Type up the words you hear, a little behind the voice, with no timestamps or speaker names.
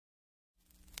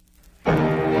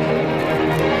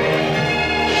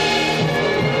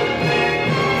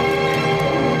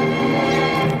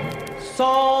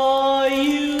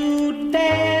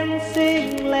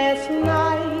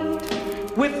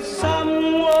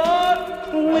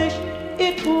wish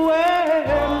it were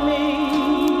me.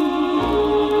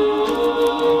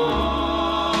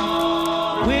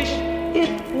 Wish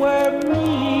it were me.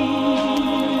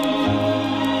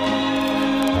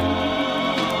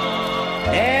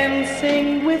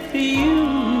 Dancing with you.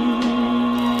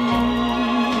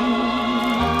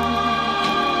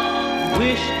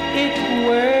 Wish it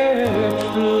were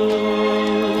true.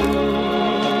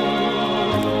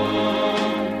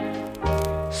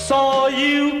 Saw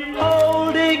you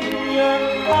holding your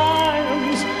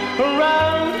arms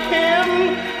around him.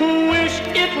 Wish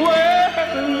it were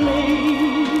me.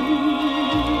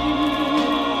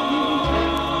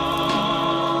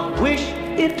 Wish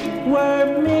it were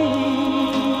me.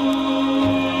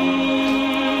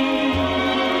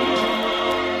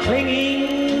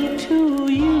 Clinging to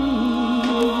you.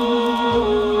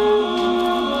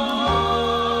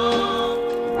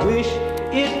 Wish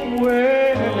it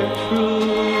were true.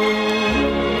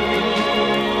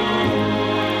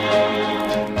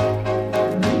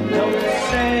 Don't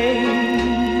say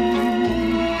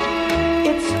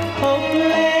it's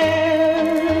hopeless.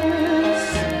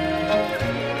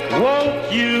 Won't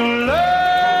you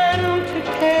learn to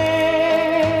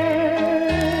care?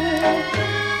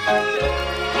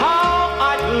 How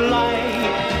I'd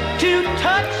like to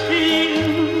touch you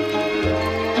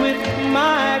with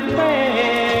my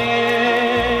prayer.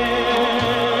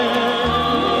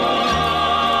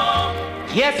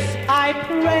 Yes, I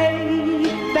pray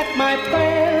that my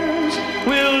prayers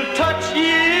will touch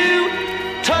you.